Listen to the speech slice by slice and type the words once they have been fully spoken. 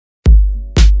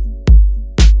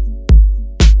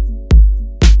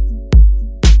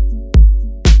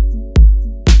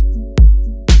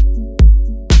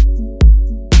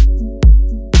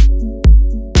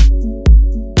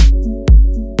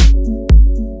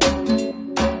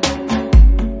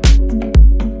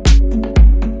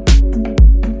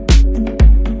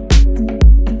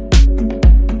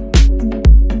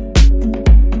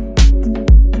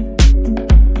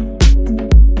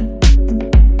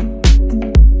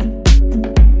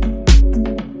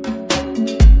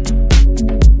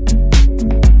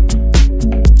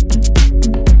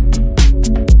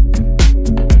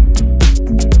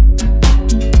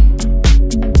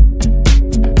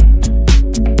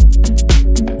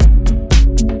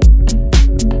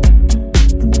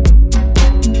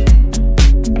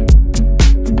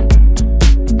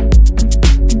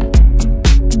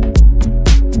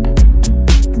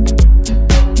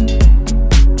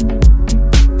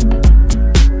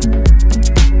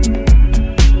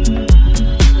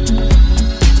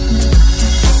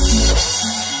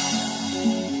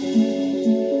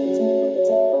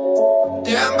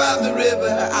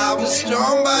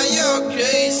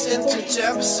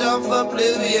of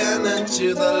oblivion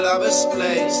into the lover's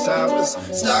place. I was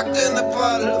stuck in a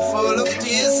puddle full of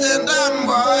tears and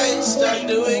unwise. Stuck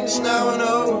doing snow,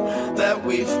 know that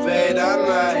we fade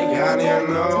unlike, and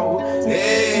you know,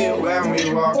 hey, when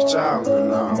we walked out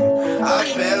alone, I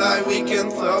feel like we can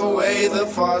throw away the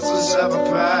forces of a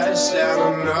past. And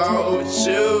I know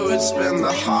too, it's been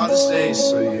the hardest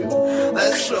days for you.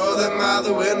 Let's throw them out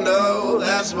the window,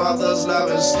 that's what those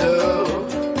lovers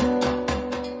do.